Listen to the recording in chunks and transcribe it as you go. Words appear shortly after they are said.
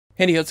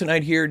Handy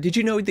Hudsonite here. Did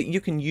you know that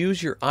you can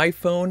use your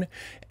iPhone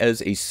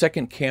as a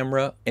second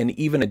camera and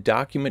even a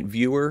document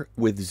viewer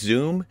with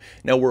Zoom?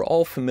 Now, we're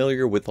all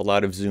familiar with a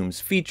lot of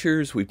Zoom's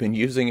features. We've been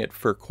using it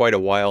for quite a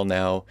while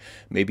now.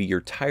 Maybe you're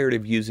tired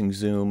of using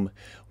Zoom.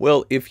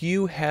 Well, if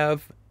you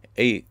have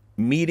a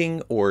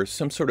meeting or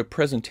some sort of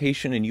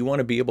presentation and you want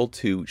to be able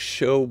to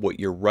show what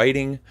you're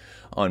writing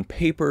on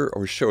paper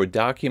or show a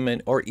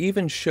document or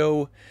even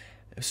show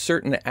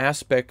certain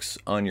aspects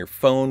on your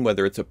phone,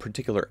 whether it's a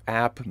particular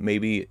app,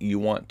 maybe you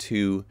want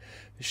to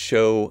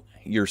show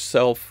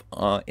yourself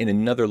in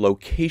another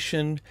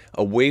location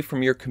away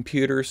from your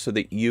computer so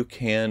that you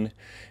can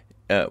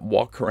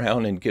walk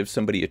around and give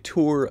somebody a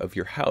tour of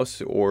your house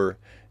or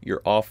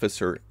your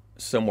office or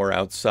somewhere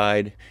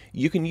outside.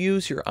 You can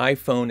use your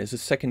iPhone as a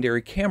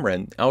secondary camera,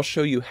 and I'll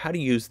show you how to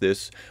use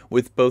this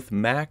with both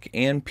Mac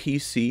and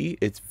PC.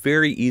 It's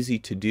very easy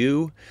to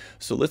do.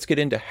 So let's get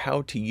into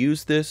how to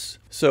use this.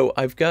 So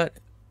I've got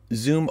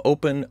Zoom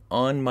open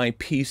on my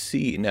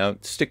PC. Now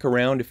stick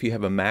around if you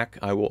have a Mac.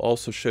 I will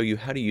also show you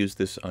how to use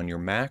this on your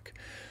Mac.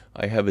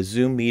 I have a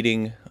Zoom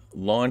meeting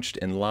launched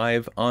and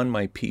live on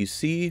my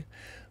PC.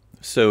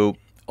 So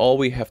all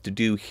we have to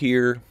do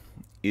here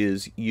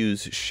is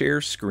use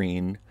share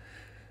screen,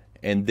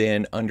 and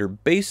then under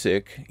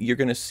basic you're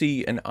going to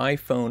see an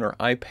iPhone or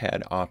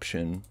iPad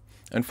option.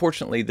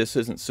 Unfortunately, this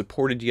isn't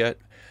supported yet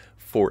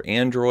for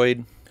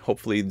Android.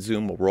 Hopefully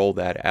Zoom will roll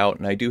that out,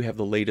 and I do have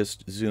the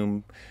latest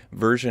Zoom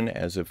version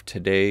as of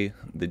today,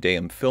 the day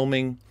I'm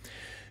filming.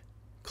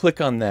 Click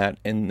on that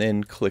and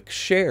then click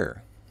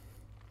share,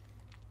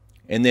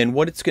 and then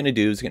what it's going to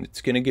do is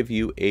it's going to give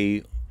you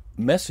a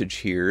message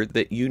here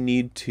that you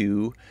need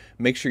to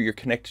make sure you're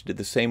connected to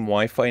the same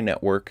Wi-Fi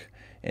network.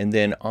 And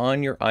then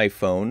on your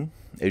iPhone,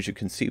 as you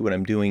can see, what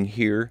I'm doing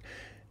here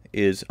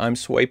is I'm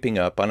swiping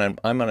up. I'm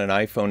on an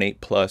iPhone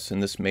 8 Plus,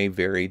 and this may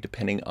vary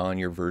depending on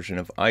your version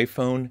of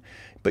iPhone,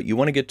 but you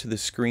want to get to the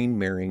screen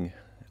mirroring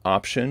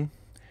option.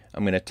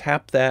 I'm going to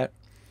tap that.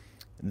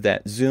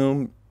 That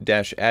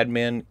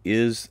Zoom-admin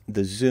is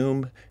the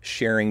Zoom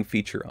sharing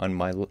feature on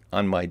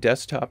my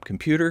desktop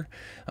computer.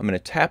 I'm going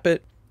to tap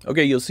it.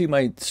 Okay, you'll see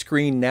my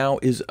screen now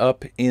is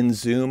up in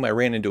Zoom. I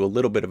ran into a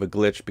little bit of a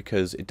glitch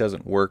because it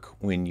doesn't work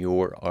when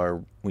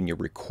you're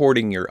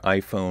recording your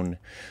iPhone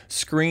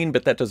screen,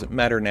 but that doesn't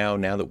matter now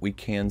that we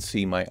can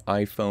see my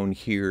iPhone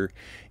here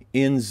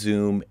in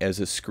Zoom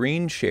as a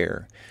screen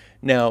share.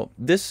 Now,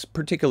 this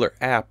particular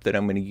app that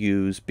I'm going to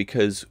use,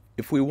 because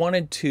if we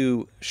wanted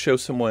to show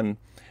someone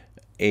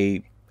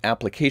a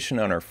application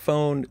on our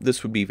phone,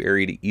 this would be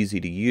very easy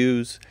to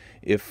use.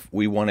 If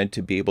we wanted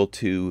to be able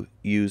to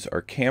use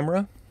our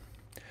camera,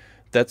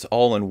 that's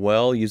all and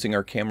well, using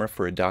our camera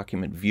for a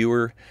document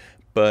viewer,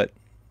 but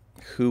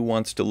who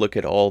wants to look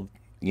at all,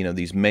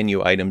 these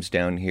menu items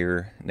down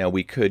here? Now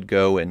we could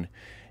go and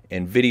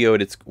video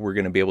it. We're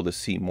going to be able to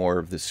see more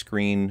of the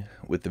screen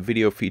with the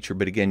video feature,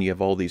 but again, you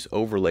have all these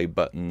overlay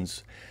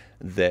buttons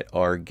that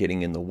are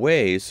getting in the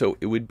way, so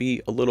it would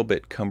be a little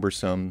bit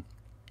cumbersome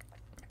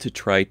to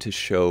try to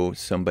show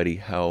somebody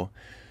how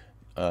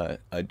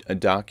a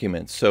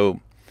document.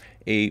 So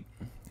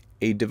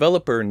a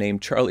developer named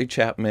Charlie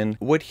Chapman,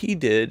 what he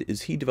did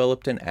is he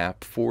developed an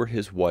app for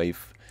his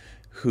wife,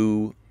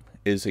 who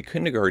is a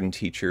kindergarten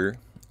teacher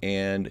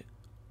and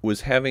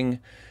was having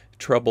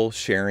trouble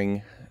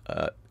sharing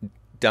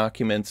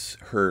documents,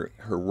 her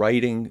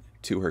writing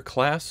to her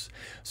class.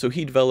 So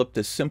he developed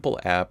a simple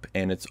app,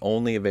 and it's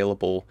only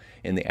available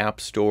in the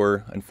App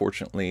Store.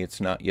 Unfortunately,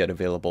 it's not yet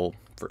available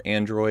for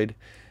Android,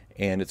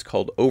 and it's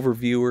called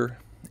Overviewer.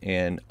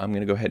 And I'm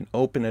going to go ahead and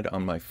open it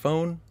on my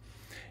phone.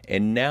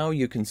 And now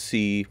you can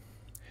see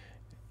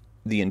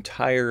the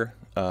entire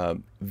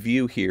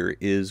view here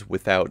is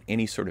without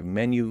any sort of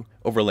menu,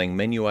 overlaying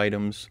menu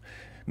items,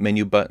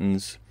 menu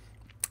buttons.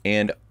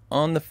 And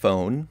on the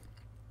phone,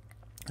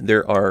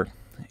 there are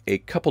a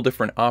couple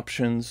different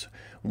options.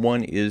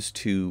 One is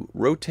to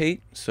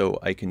rotate, so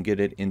I can get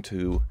it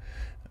into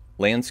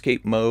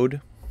landscape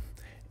mode.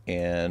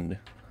 And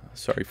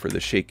sorry for the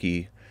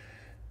shaky.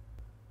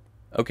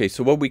 Okay,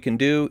 so what we can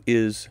do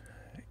is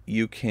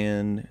you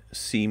can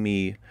see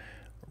me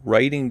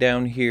writing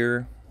down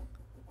here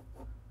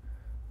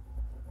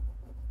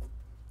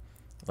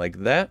like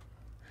that,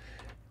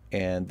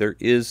 and there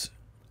is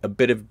a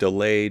bit of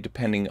delay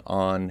depending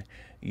on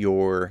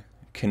your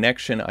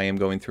connection. I am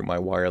going through my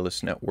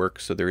wireless network,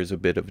 so there is a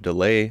bit of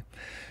delay.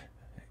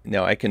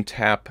 Now I can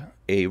tap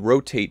a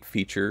rotate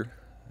feature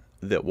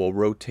that will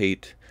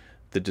rotate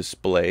the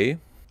display.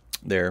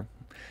 There,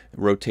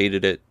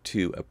 rotated it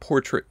to a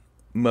portrait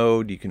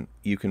mode.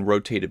 You can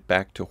rotate it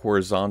back to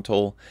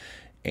horizontal,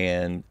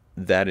 and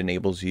that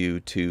enables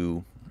you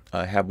to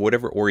have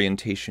whatever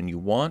orientation you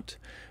want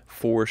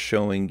for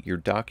showing your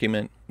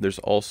document. There's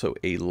also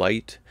a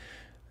light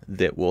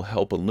that will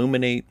help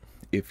illuminate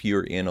if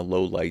you're in a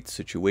low light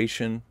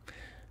situation.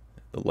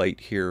 The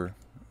light here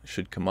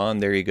should come on.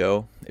 There you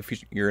go.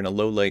 If you're in a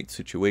low light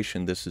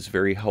situation, this is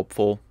very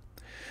helpful.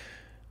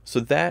 So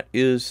that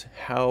is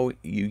how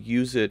you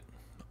use it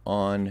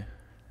on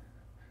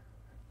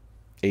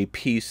a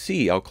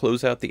PC. I'll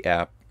close out the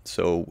app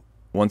So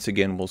once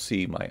again, we'll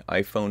see my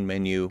iPhone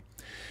menu.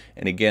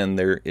 And again,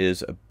 there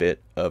is a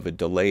bit of a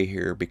delay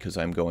here because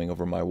I'm going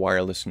over my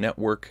wireless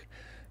network.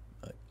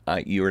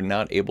 You are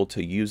not able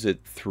to use it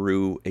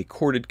through a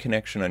corded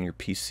connection on your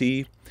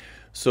PC.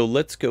 So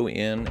let's go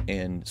in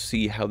and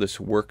see how this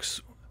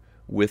works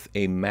with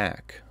a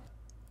Mac.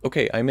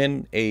 Okay, I'm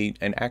in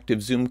an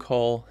active Zoom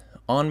call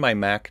on my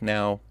Mac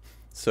now.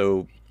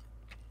 So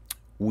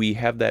we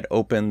have that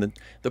open.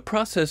 The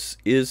process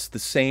is the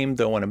same,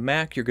 though on a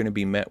Mac you're going to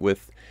be met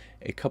with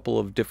a couple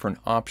of different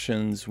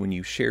options. When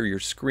you share your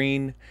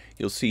screen,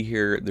 you'll see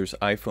here there's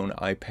iPhone,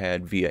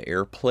 iPad via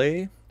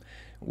AirPlay,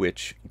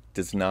 which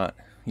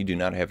you do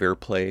not have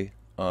AirPlay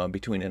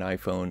between an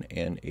iPhone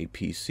and a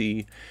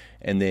PC.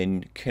 And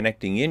then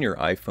connecting in your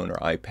iPhone or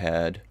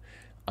iPad,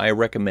 I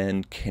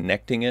recommend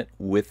connecting it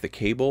with the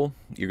cable.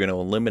 You're going to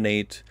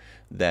eliminate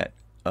that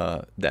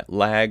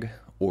lag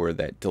or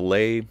that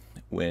delay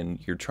when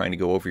you're trying to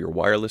go over your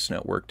wireless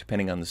network,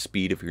 depending on the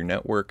speed of your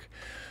network.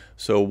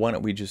 So why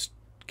don't we just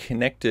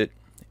connect it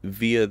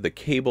via the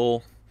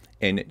cable,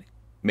 and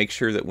make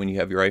sure that when you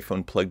have your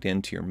iPhone plugged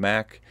into your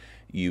Mac,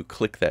 you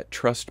click that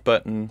trust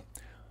button.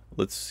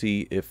 Let's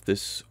see if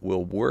this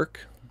will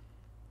work.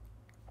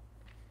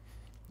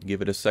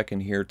 Give it a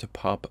second here to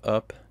pop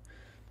up.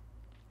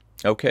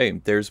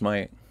 Okay, there's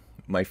my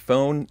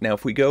phone. Now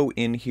if we go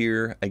in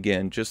here,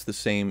 again, just the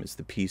same as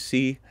the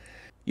PC,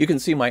 you can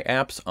see my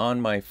apps on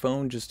my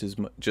phone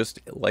just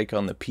like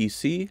on the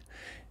PC.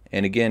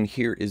 And again,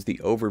 here is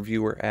the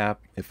Overviewer app.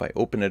 If I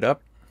open it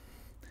up,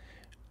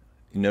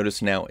 you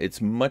notice now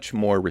it's much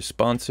more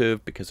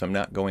responsive because I'm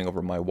not going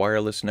over my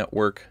wireless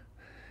network.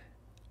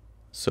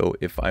 So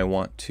if I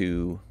want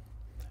to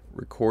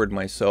record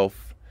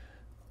myself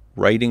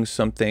writing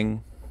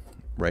something,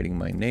 writing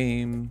my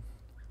name,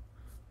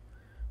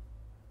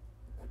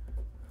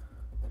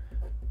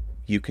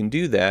 you can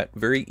do that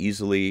very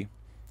easily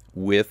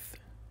with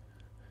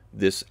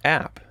this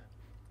app.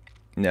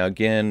 Now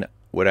again,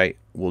 what I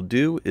will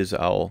do is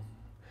I'll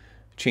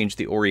change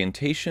the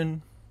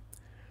orientation,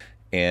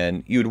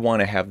 and you would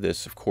want to have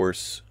this, of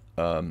course,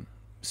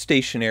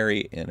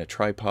 stationary in a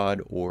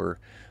tripod or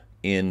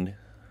in,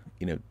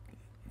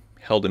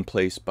 held in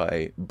place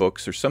by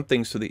books or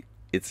something so that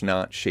it's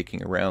not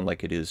shaking around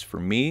like it is for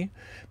me.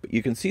 But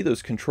you can see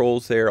those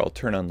controls there. I'll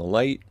turn on the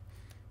light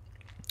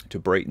to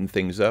brighten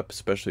things up,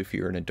 especially if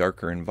you're in a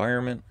darker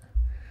environment.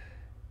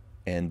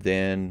 And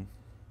then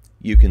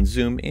you can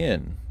zoom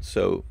in.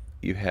 So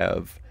you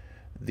have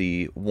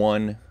the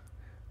 1x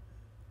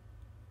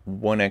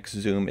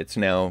zoom. It's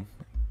now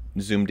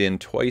zoomed in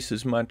twice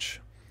as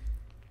much.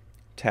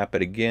 Tap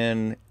it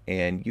again,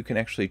 and you can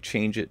actually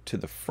change it to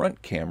the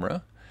front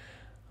camera.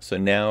 So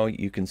now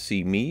you can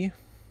see me.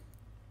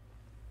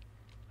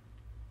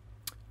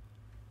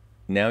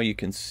 Now you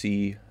can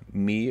see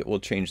me. It will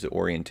change the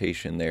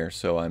orientation there.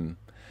 So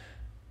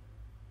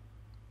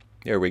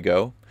there we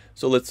go.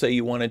 So let's say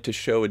you wanted to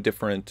show a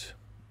different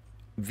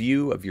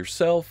view of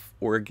yourself,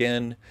 or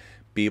again,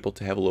 be able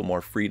to have a little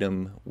more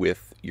freedom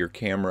with your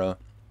camera.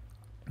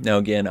 Now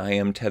again, I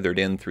am tethered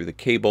in through the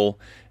cable.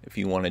 If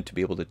you wanted to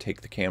be able to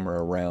take the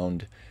camera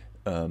around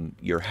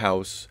your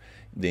house,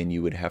 then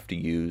you would have to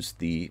use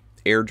the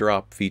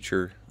airdrop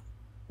feature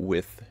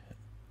with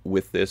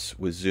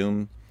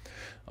Zoom.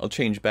 I'll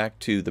change back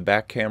to the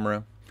back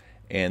camera,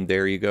 and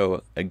there you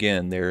go.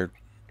 Again, there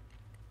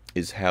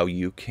is how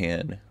you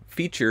can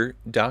feature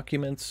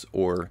documents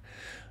or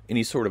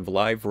any sort of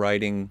live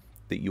writing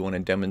that you want to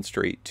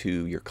demonstrate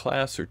to your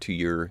class or to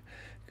your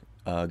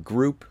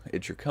group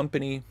at your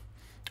company,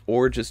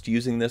 or just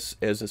using this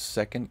as a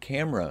second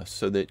camera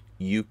so that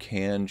you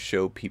can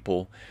show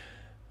people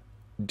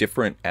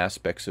different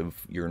aspects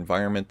of your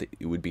environment that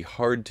it would be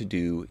hard to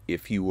do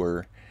if you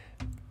were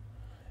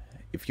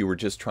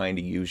just trying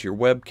to use your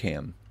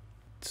webcam.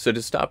 So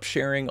to stop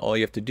sharing, all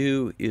you have to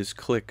do is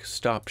click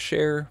Stop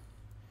Share,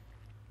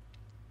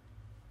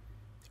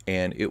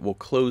 and it will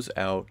close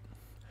out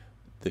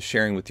the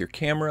sharing with your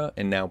camera.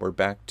 And now we're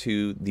back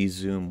to the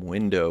Zoom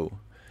window.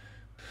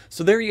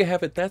 So there you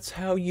have it. That's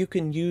how you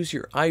can use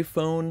your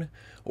iPhone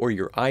or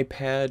your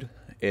iPad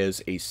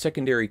as a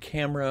secondary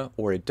camera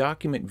or a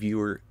document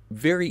viewer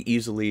very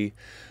easily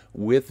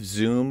with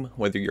Zoom,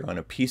 whether you're on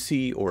a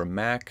PC or a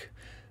Mac.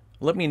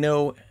 Let me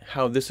know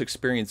how this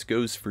experience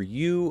goes for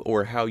you,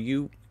 or how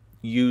you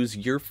use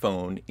your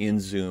phone in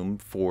Zoom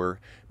for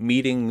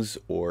meetings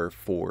or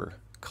for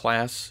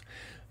class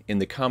in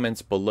the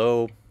comments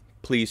below.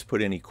 Please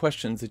put any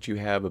questions that you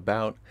have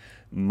about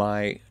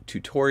my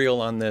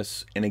tutorial on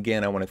this. And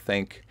again, I want to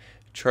thank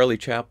Charlie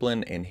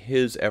Chaplin and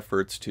his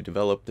efforts to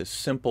develop this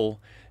simple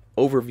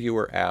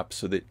Overviewer app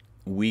so that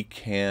we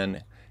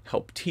can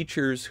help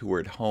teachers who are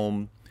at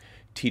home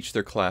teach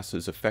their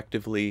classes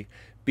effectively.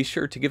 Be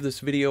sure to give this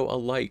video a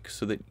like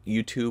so that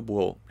YouTube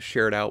will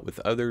share it out with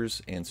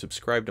others, and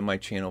subscribe to my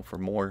channel for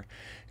more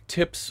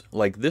tips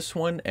like this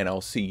one, and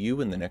I'll see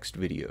you in the next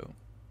video.